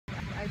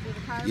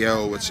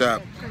Yo, what's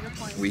up?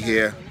 We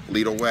here,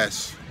 Lido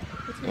West,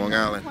 Long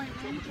Island.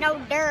 No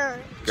dirt.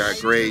 Got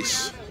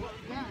Grace,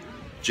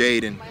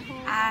 Jaden,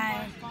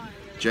 I.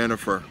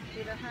 Jennifer.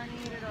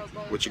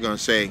 What you gonna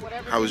say?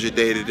 How was your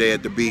day today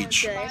at the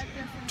beach? Good.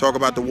 Talk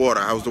about the water.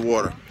 How's the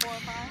water?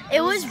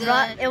 It was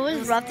rough. It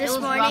was rough this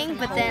morning,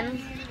 but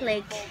then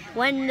like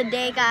when the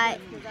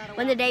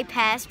day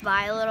passed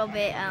by a little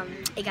bit,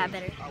 it got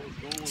better.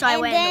 So I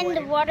went in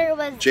the water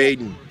was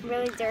Jaden,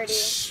 really dirty.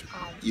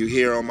 you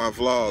here on my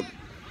vlog?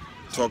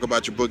 Talk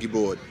about your boogie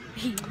board.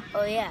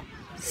 Oh yeah.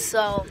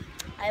 So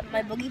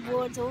my boogie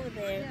board's over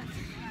there,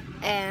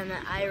 and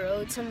I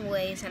rode some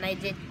waves, and I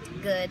did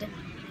good,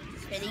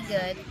 pretty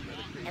good.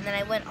 And then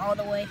I went all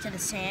the way to the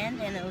sand,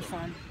 and it was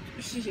fun.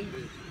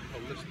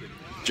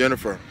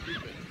 Jennifer,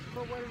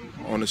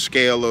 on a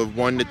scale of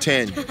 1 to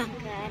 10,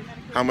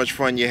 how much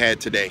fun you had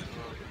today?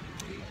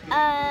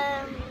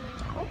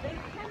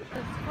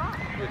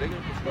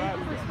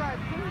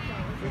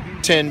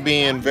 10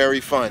 being very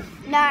fun.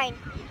 9.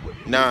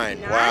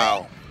 9.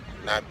 Wow,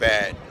 not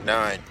bad.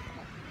 9.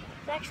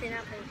 It's actually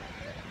not pretty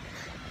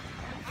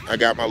bad. I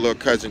got my little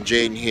cousin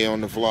Jaden here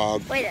on the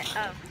vlog. Wait.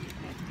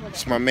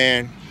 It's my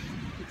man,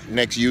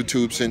 next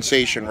YouTube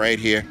sensation right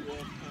here.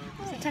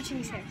 Touching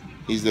his hair.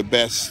 He's the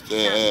best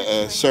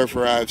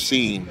surfer I've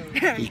seen.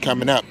 He's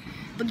coming up.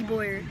 Boogie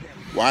boarder.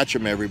 Watch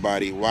him,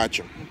 everybody. Watch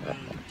him.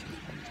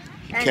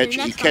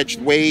 He catch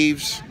one.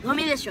 waves, You want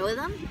me to show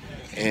them?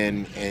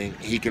 and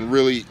he can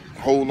really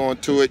hold on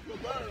to it.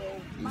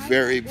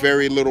 Very,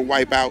 very little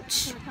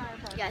wipeouts.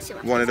 Yeah, I see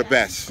One of the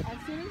best.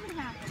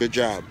 Good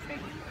job.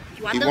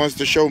 He them? wants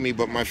to show me,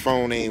 but my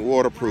phone ain't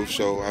waterproof,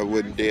 so I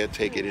wouldn't dare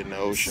take it in the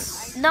ocean.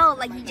 No,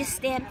 like you just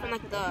stand from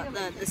like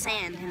the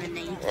sand and then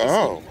you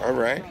Oh, all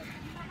right.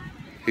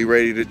 He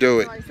ready to do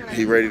it.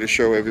 He ready to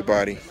show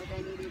everybody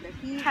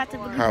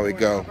how it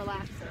go.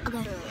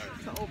 Okay.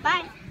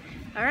 Bye.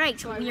 All right,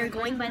 so we are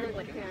going by the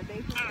water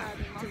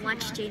to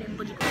watch Jaden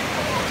boogie.